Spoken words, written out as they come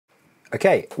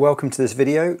Okay, welcome to this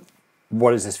video.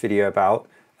 What is this video about?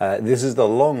 This is the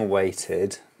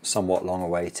long-awaited, somewhat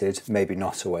long-awaited, maybe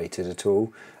not awaited at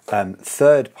all,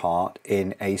 third part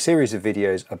in a series of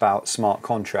videos about smart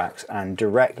contracts and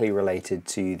directly related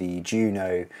to the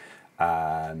Juno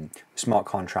smart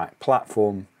contract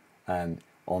platform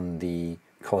on the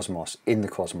Cosmos, in the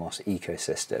Cosmos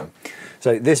ecosystem.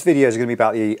 So this video is going to be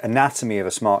about the anatomy of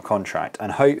a smart contract,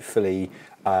 and hopefully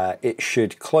it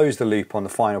should close the loop on the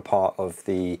final part of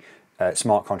the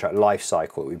smart contract life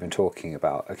cycle that we've been talking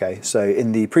about. Okay, so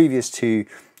in the previous two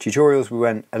tutorials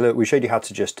we showed you how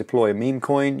to just deploy a meme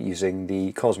coin using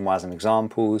the CosmWasm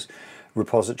examples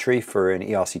repository for an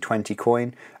ERC20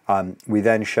 coin. We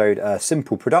then showed a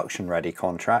simple production ready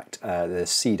contract, the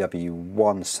CW1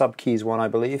 subkeys one I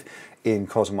believe, in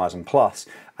CosmWasm Plus,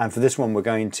 and for this one we're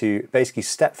going to basically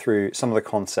step through some of the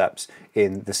concepts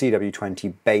in the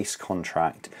CW20 base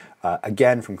contract,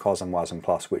 again from CosmWasm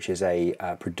Plus, which is a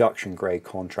production grade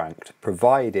contract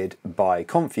provided by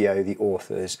Confio, the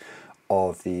authors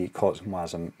of the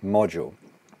CosmWasm module.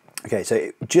 Okay,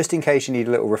 so just in case you need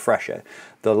a little refresher,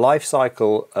 the life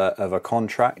cycle of a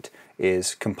contract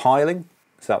is compiling,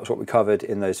 so that was what we covered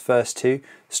in those first two,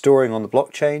 storing on the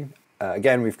blockchain,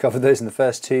 again we've covered those in the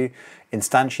first two,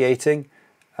 instantiating,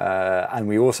 and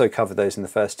we also covered those in the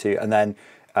first two, and then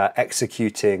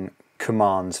executing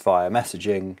commands via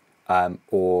messaging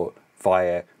or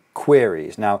via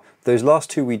queries. Now those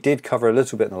last two we did cover a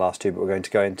little bit in the last two, but we're going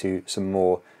to go into some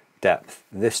more depth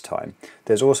this time.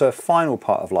 There's also a final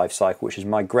part of lifecycle, which is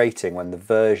migrating when the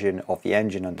version of the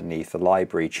engine underneath the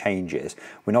library changes.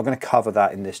 We're not going to cover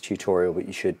that in this tutorial, but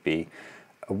you should be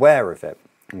aware of it.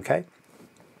 Okay,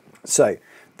 so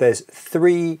there's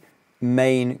three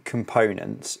main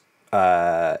components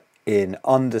in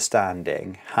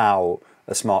understanding how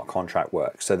a smart contract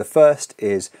works. So the first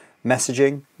is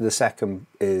messaging, the second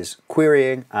is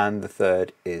querying, and the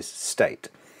third is state.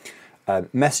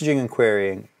 Messaging and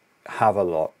querying have a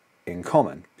lot in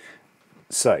common.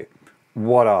 So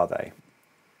what are they?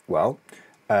 Well,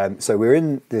 so we're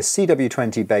in the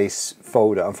CW20 base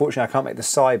folder. Unfortunately, I can't make the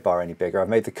sidebar any bigger. I've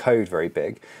made the code very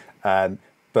big.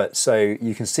 But so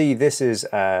you can see this is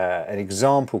an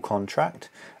example contract.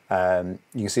 You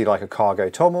can see like a cargo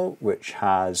toml, which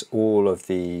has all of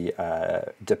the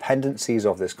dependencies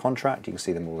of this contract. You can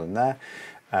see them all in there.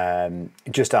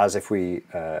 Just as if we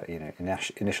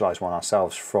initialize one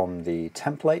ourselves from the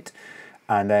template,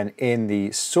 and then in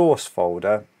the source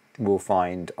folder we'll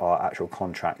find our actual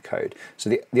contract code. So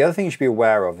the other thing you should be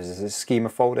aware of is this schema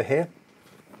folder here.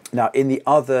 Now in the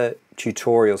other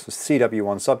tutorials for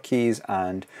CW1 subkeys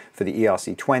and for the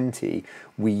ERC20,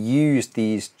 we used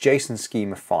these JSON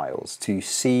schema files to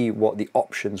see what the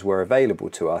options were available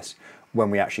to us when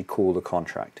we actually call the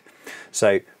contract.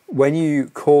 So when you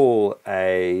call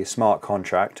a smart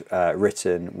contract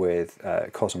written with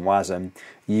CosmWasm,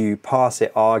 you pass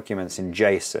it arguments in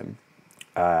JSON.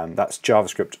 That's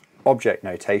JavaScript object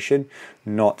notation,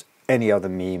 not any other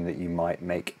meme that you might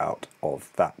make out of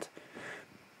that.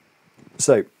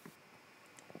 So,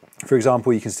 for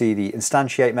example, you can see the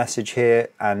instantiate message here,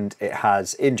 and it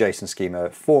has in JSON schema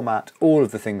format all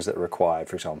of the things that are required.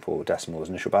 For example, decimals,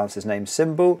 initial balances, name,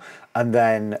 symbol, and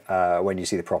then when you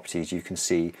see the properties, you can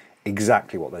see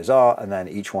exactly what those are, and then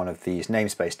each one of these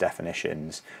namespace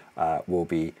definitions will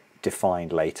be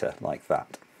defined later like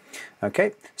that.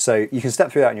 Okay, so you can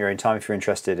step through that in your own time if you're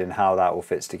interested in how that all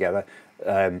fits together.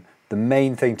 The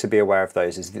main thing to be aware of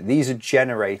those is that these are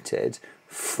generated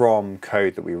from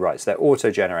code that we write. So they're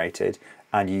auto-generated,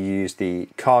 and you use the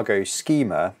cargo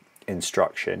schema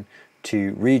instruction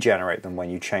to regenerate them when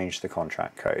you change the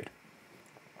contract code.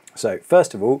 So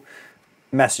first of all,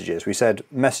 messages. We said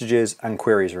messages and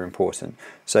queries are important.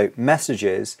 So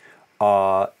messages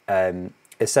are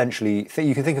essentially,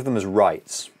 you can think of them as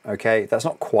writes. Okay, that's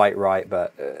not quite right,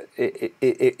 but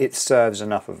it serves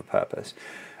enough of a purpose.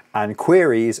 And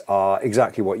queries are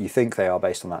exactly what you think they are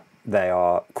based on that. They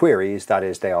are queries, that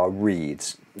is, they are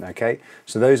reads. Okay,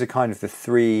 so those are kind of the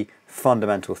three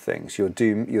fundamental things.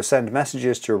 You'll send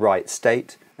messages to a write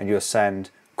state, and you'll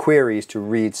send queries to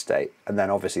read state. And then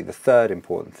obviously the third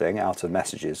important thing out of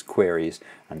messages, queries,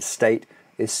 and state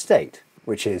is state,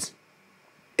 which is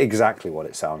exactly what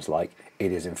it sounds like.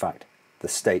 It is in fact the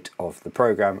state of the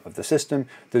program of the system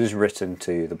that is written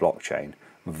to the blockchain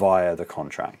via the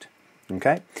contract.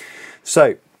 Okay,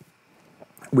 so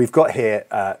we've got here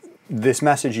this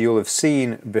message you'll have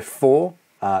seen before,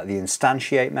 the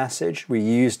instantiate message. We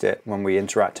used it when we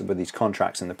interacted with these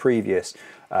contracts in the previous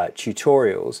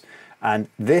tutorials, and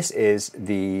this is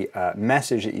the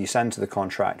message that you send to the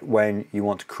contract when you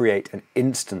want to create an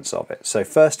instance of it. So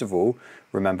first of all,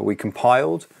 remember we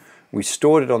compiled, we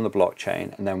stored it on the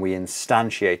blockchain, and then we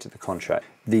instantiated the contract.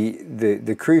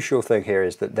 The crucial thing here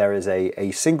is that there is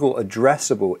a single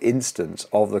addressable instance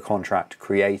of the contract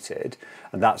created,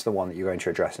 and that's the one that you're going to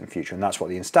address in the future, and that's what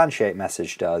the instantiate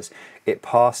message does. It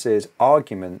passes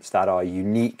arguments that are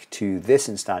unique to this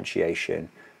instantiation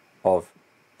of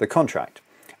the contract.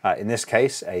 In this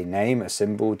case, a name, a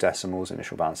symbol, decimals,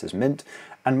 initial balances, mint,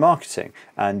 and marketing.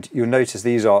 And you'll notice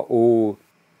these are all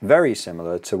very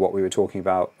similar to what we were talking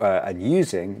about and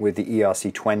using with the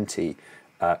ERC20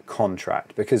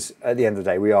 contract, because at the end of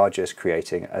the day, we are just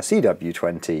creating a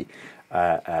CW20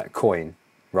 coin,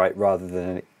 right, rather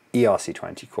than an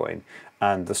ERC20 coin,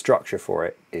 and the structure for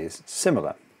it is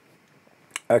similar.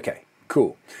 Okay,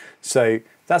 cool. So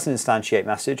that's an instantiate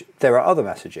message. There are other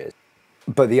messages,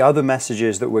 but the other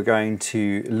messages that we're going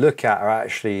to look at are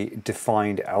actually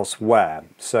defined elsewhere.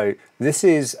 So this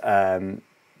is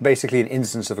basically an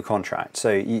instance of a contract.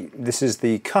 So this is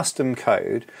the custom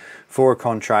code for a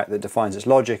contract that defines its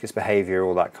logic, its behavior,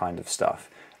 all that kind of stuff.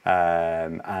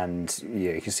 And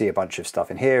you can see a bunch of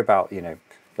stuff in here about,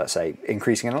 let's say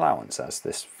increasing an allowance, as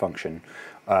this function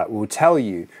will tell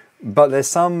you. But there's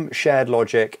some shared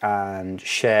logic and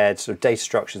shared sort of data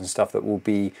structures and stuff that will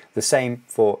be the same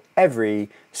for every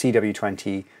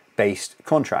CW20 based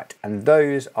contract. And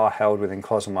those are held within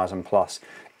CosmWasm Plus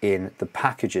in the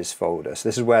packages folder. So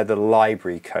this is where the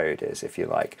library code is, if you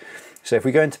like. So if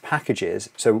we go into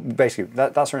packages, so basically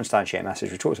that's our instantiate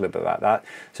message. We talked a little bit about that.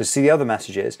 So to see the other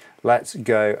messages, let's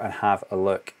go and have a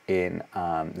look in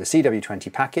the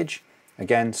CW20 package.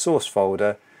 Again, source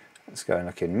folder. Let's go and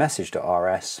look in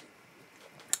message.rs.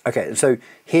 Okay, so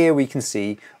here we can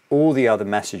see all the other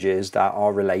messages that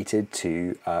are related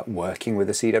to working with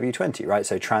a CW20, right?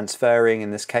 So transferring, in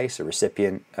this case, a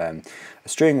recipient, a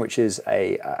string, which is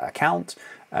a count,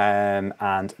 and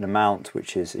an amount,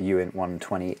 which is a uint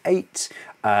 128.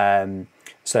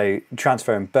 So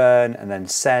transfer and burn, and then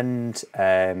send,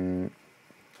 and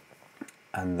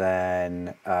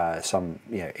then some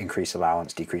increase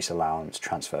allowance, decrease allowance,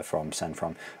 transfer from, send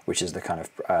from, which is the kind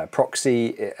of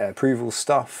proxy approval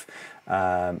stuff,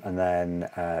 and then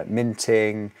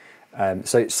minting.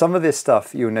 So some of this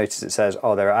stuff you'll notice it says,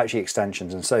 oh, there are actually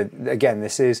extensions, and so again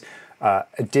this is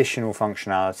additional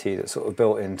functionality that's sort of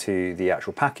built into the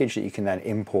actual package that you can then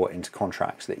import into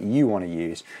contracts that you want to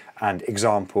use, and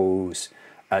examples.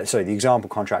 So the example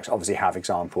contracts obviously have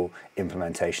example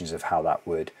implementations of how that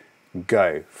would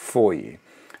go for you.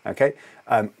 Okay,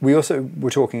 we also were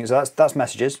talking, so that's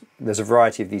messages. There's a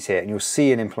variety of these here, and you'll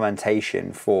see an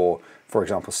implementation for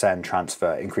example, send,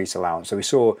 transfer, increase allowance. So we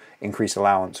saw increase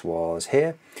allowance was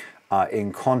here.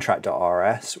 In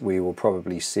contract.rs, we will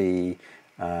probably see,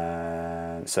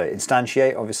 so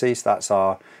instantiate, obviously, so that's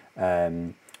our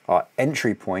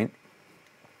entry point.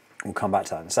 We'll come back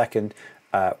to that in a second,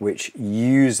 which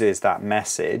uses that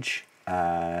message,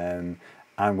 and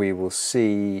we will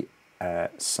see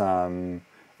some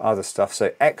other stuff.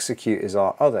 So execute is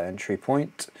our other entry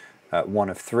point, one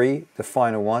of three. The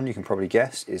final one, you can probably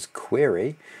guess, is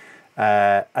query.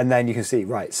 And then you can see,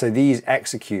 right, so these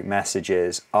execute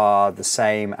messages are the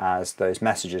same as those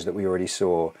messages that we already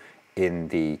saw in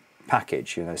the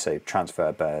package. So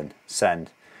transfer, burn, send,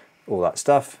 all that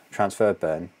stuff, transfer,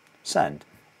 burn, send.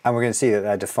 And we're going to see that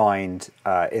they're defined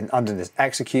under this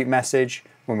execute message.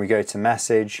 When we go to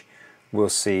message, we'll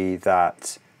see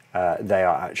that they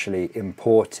are actually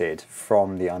imported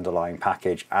from the underlying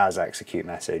package as execute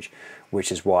message,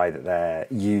 which is why that they're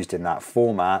used in that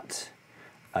format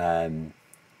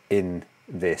in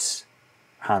this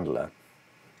handler.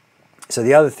 So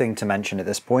the other thing to mention at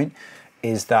this point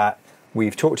is that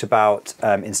we've talked about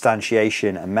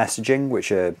instantiation and messaging,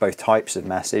 which are both types of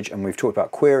message, and we've talked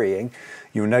about querying.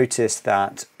 You'll notice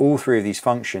that all three of these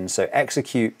functions, so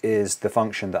execute is the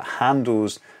function that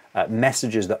handles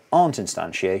messages that aren't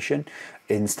instantiation.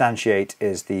 Instantiate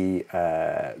is the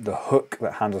hook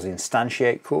that handles the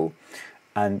instantiate call,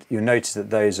 and you'll notice that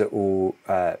those are all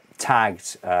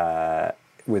tagged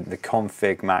with the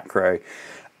config macro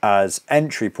as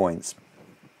entry points.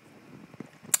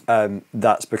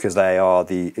 That's because they are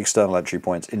the external entry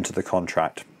points into the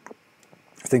contract.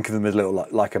 Think of them as a little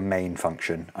like a main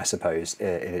function, I suppose,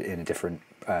 in a different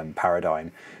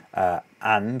paradigm.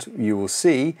 And you will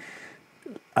see,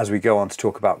 as we go on to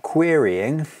talk about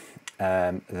querying,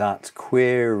 that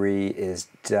query is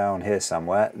down here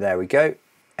somewhere. There we go,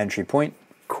 entry point,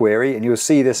 query, and you'll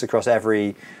see this across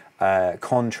every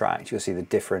contract. You'll see the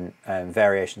different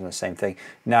variations on the same thing.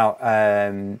 Now,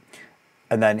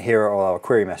 and then here are all our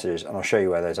query messages, and I'll show you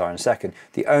where those are in a second.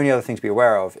 The only other thing to be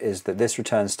aware of is that this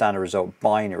returns standard result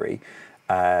binary,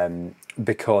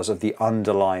 because of the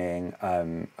underlying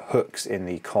hooks in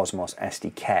the Cosmos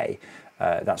SDK.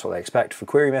 That's what they expect for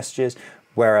query messages,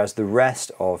 whereas the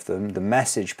rest of them, the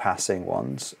message passing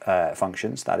ones,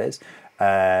 functions that is,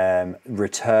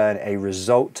 return a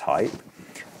result type,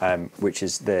 which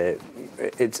is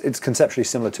it's conceptually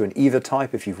similar to an either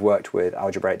type if you've worked with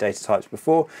algebraic data types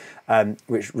before,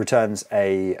 which returns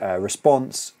a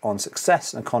response on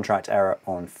success and a contract error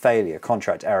on failure.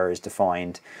 Contract error is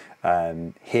defined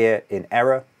here in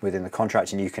error within the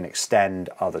contract, and you can extend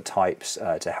other types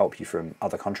to help you from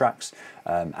other contracts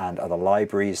and other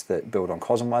libraries that build on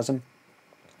CosmWasm.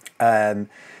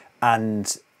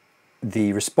 And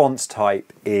the response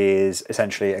type is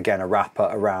essentially, again, a wrapper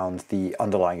around the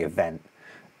underlying event.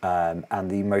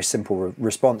 And the most simple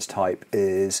response type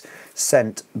is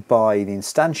sent by the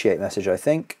instantiate message, I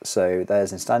think. So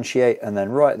there's instantiate, and then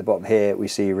right at the bottom here we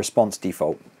see response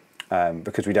default,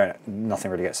 because nothing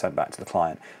really gets sent back to the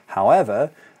client. However,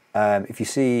 if you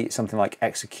see something like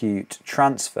execute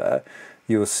transfer,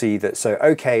 you'll see that, so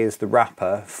OK is the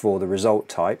wrapper for the result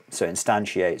type, so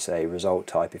instantiates a result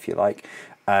type if you like,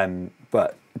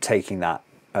 but taking that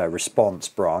response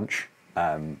branch,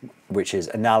 which is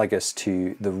analogous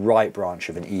to the right branch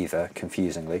of an either,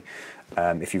 confusingly,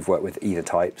 if you've worked with either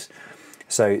types.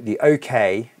 So the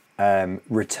OK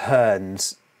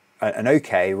returns an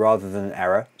OK rather than an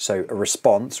error, so a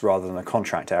response rather than a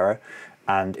contract error,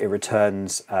 and it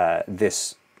returns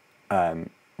this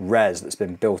res that's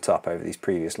been built up over these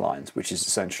previous lines, which is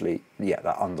essentially, yeah,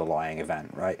 that underlying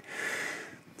event, right?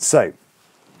 So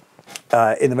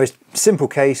in the most simple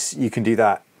case, you can do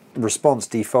that response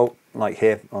default, like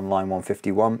here on line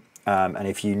 151. And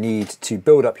if you need to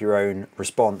build up your own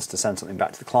response to send something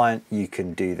back to the client, you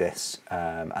can do this.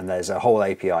 And there's a whole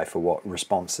API for what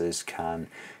responses can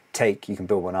take. You can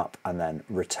build one up and then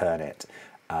return it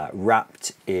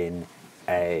wrapped in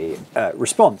a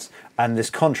response. And this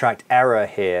contract error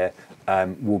here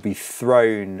will be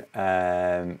thrown.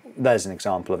 There's an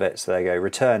example of it. So there you go,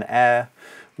 return error,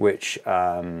 which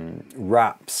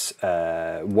wraps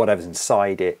whatever's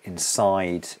inside it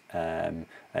inside an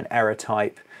error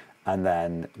type, and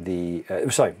then the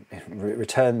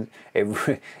return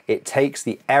it takes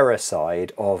the error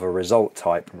side of a result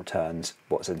type and returns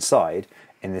what's inside.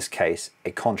 In this case, a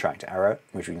contract error,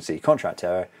 which we can see contract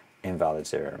error, invalid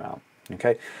zero amount.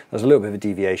 Okay, there's a little bit of a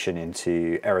deviation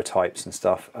into error types and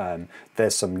stuff.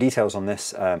 There's some details on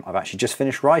this. I've actually just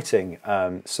finished writing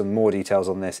some more details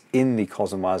on this in the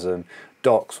CosmWasm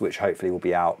docs, which hopefully will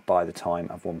be out by the time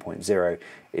of 1.0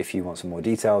 if you want some more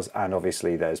details. And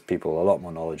obviously there's people a lot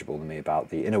more knowledgeable than me about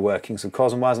the inner workings of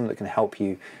CosmWasm that can help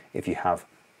you if you have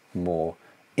more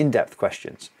in-depth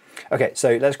questions. Okay,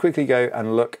 so let's quickly go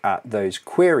and look at those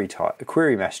query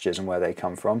messages and where they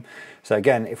come from. So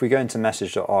again, if we go into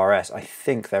message.rs, I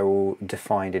think they're all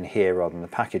defined in here rather than the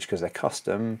package because they're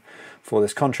custom for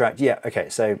this contract. Yeah, okay,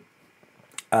 so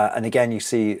and again, you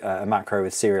see a macro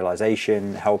with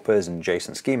serialization helpers and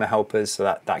JSON schema helpers, so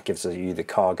that gives you the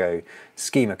cargo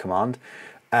schema command.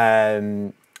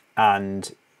 And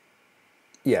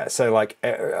yeah, so like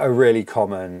a really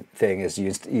common thing is you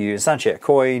instantiate a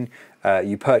coin,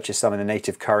 you purchase some in a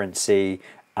native currency,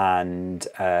 and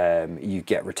you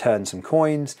get returned some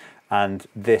coins, and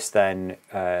this then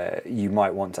you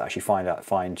might want to actually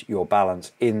find your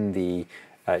balance in the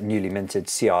newly minted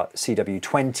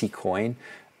CW20 coin.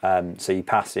 So you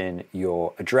pass in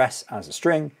your address as a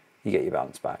string, you get your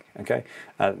balance back. Okay,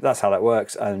 that's how that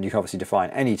works, and you can obviously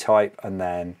define any type and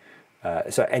then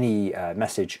so any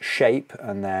message shape,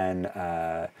 and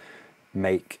then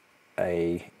make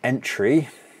a entry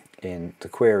in the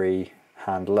query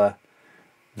handler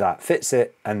that fits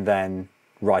it, and then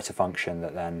write a function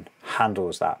that then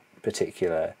handles that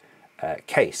particular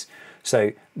case.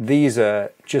 So these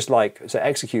are just like, so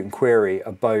execute and query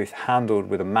are both handled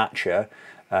with a matcher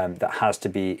that has to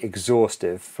be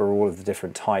exhaustive for all of the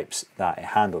different types that it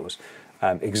handles.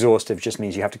 Exhaustive just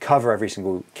means you have to cover every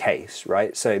single case,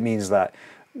 right? So it means that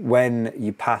when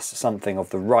you pass something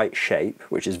of the right shape,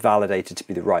 which is validated to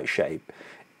be the right shape,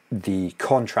 the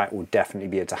contract will definitely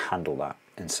be able to handle that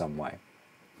in some way.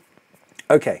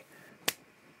 Okay,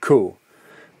 cool.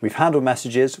 We've handled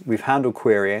messages, we've handled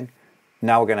querying.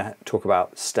 Now we're going to talk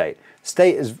about state.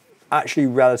 State is actually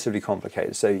relatively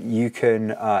complicated. So you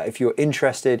can, if you're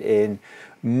interested in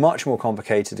much more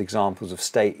complicated examples of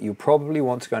state, you'll probably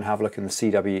want to go and have a look in the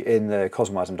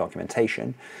CosmWasm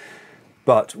documentation.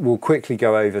 But we'll quickly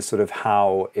go over sort of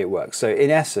how it works. So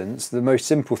in essence, the most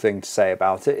simple thing to say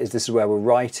about it is this is where we're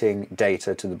writing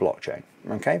data to the blockchain,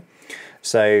 okay?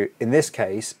 So in this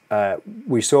case,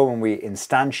 we saw when we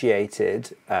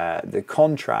instantiated the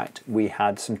contract, we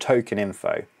had some token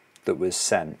info, that was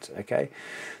sent. Okay,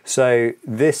 so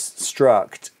this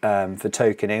struct for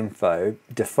token info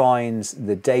defines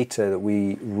the data that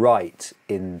we write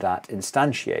in that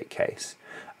instantiate case,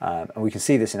 and we can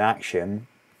see this in action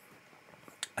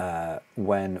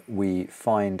when we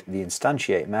find the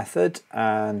instantiate method,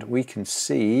 and we can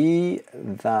see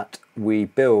that we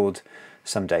build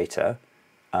some data.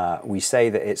 We say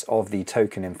that it's of the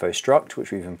token info struct,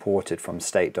 which we've imported from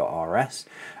state.rs.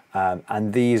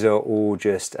 And these are all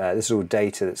just, this is all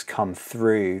data that's come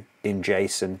through in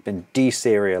JSON, been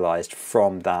deserialized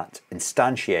from that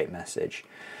instantiate message.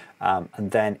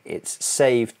 And then it's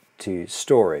saved to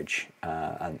storage.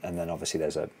 And then obviously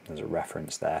there's a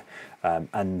reference there.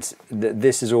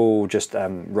 This is all just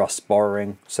Rust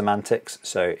borrowing semantics.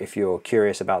 So if you're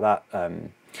curious about that,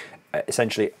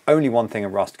 essentially only one thing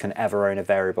in Rust can ever own a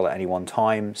variable at any one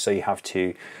time, so you have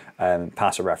to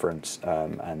pass a reference,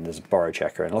 and there's a borrow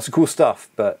checker and lots of cool stuff.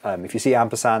 But if you see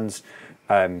ampersands,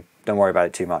 don't worry about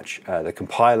it too much. The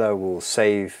compiler will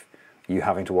save you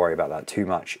having to worry about that too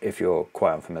much if you're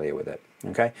quite unfamiliar with it.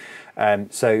 Okay,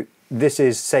 so this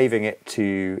is saving it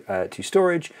to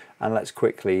storage, and let's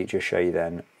quickly just show you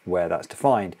then where that's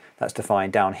defined. That's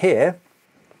defined down here,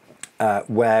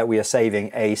 where we are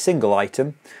saving a single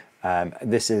item.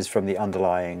 This is from the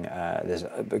underlying, there's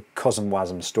a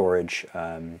CosmWasm storage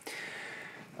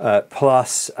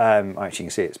plus, actually you can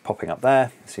see it's popping up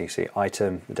there. So you can see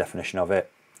item, the definition of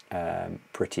it,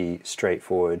 pretty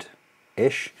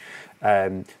straightforward-ish.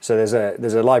 So there's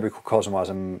a library called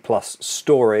CosmWasm plus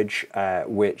storage,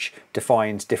 which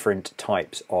defines different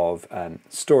types of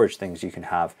storage things you can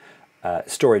have.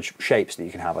 Storage shapes that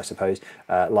you can have, I suppose,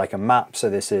 like a map. So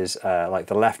this is like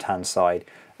the left-hand side.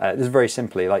 This is very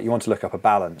simply like you want to look up a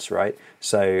balance, right?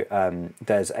 So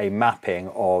there's a mapping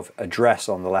of address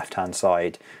on the left-hand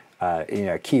side,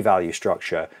 key value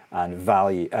structure, and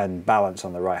value and balance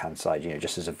on the right-hand side,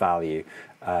 just as a value.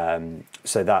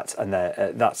 So that's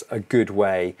a good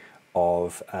way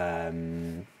of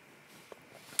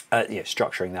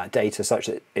structuring that data such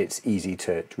that it's easy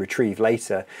to retrieve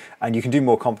later. And you can do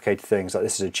more complicated things, like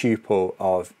this is a tuple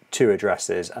of 2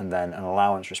 addresses and then an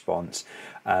allowance response.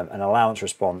 An allowance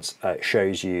response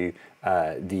shows you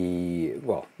the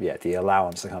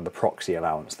allowance, the kind of the proxy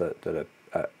allowance that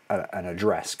an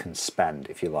address can spend,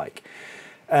 if you like.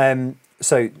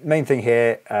 So main thing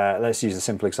here, let's use a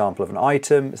simple example of an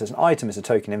item. It says an item is a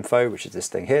token info, which is this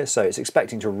thing here. So it's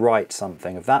expecting to write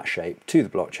something of that shape to the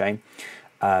blockchain.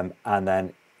 And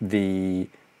then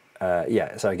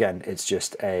so again, it's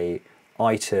just a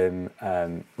item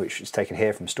which is taken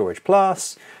here from storage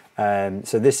plus.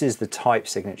 So this is the type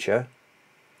signature,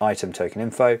 item token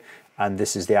info, and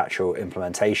this is the actual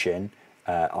implementation,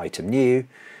 item new,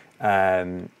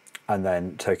 and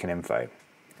then token info,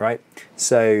 right?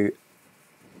 So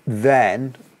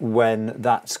then when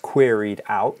that's queried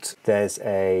out, there's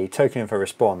a token info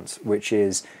response, which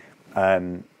is,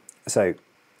 so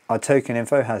our token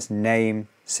info has name,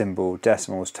 symbol,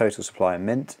 decimals, total supply, and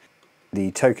mint.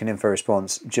 The token info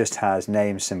response just has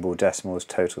name, symbol, decimals,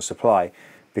 total supply,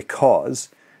 because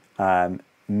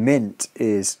mint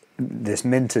is this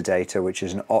minter data, which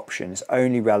is an option. It's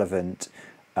only relevant,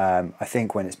 I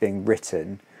think, when it's being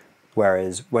written,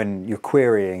 whereas when you're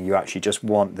querying, you actually just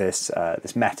want this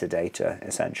this metadata,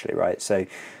 essentially, right? So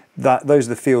those are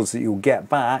the fields that you'll get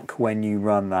back when you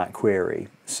run that query.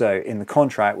 So in the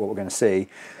contract, what we're going to see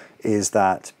is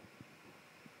that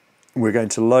we're going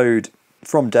to load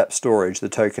from depth storage the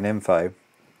token info,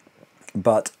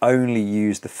 but only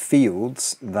use the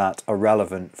fields that are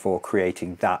relevant for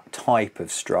creating that type of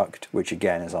struct, which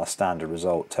again is our standard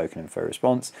result token info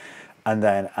response. And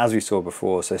then, as we saw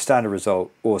before, so standard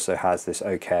result also has this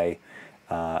OK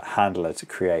handler to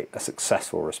create a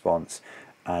successful response,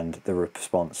 and the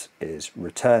response is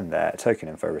returned there, token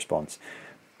info response.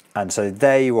 And so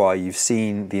there you are, you've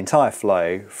seen the entire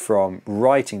flow from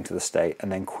writing to the state and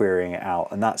then querying it out.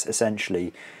 And that's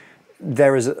essentially,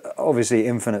 there is obviously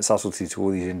infinite subtlety to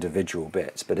all these individual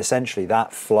bits, but essentially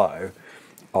that flow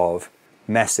of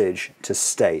message to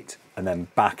state and then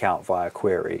back out via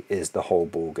query is the whole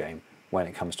ball game when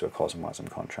it comes to a CosmWasm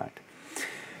contract.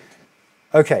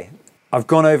 Okay, I've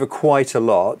gone over quite a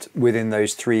lot within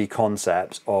those 3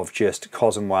 concepts of just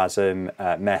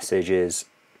CosmWasm, messages,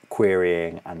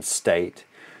 querying, and state.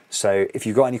 So if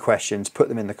you've got any questions, put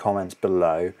them in the comments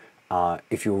below.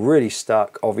 If you're really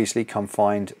stuck, obviously come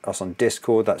find us on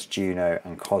Discord. That's Juno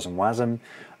and CosmWasm.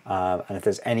 And if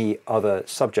there's any other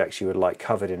subjects you would like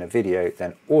covered in a video,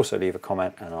 then also leave a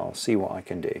comment and I'll see what I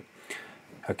can do.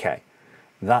 Okay,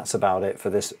 that's about it for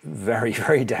this very,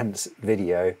 very dense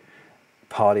video.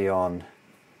 Party on,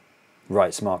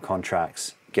 write smart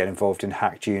contracts, get involved in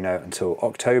Hack Juno until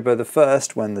October the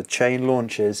 1st when the chain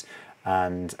launches,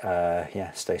 and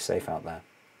yeah, stay safe out there.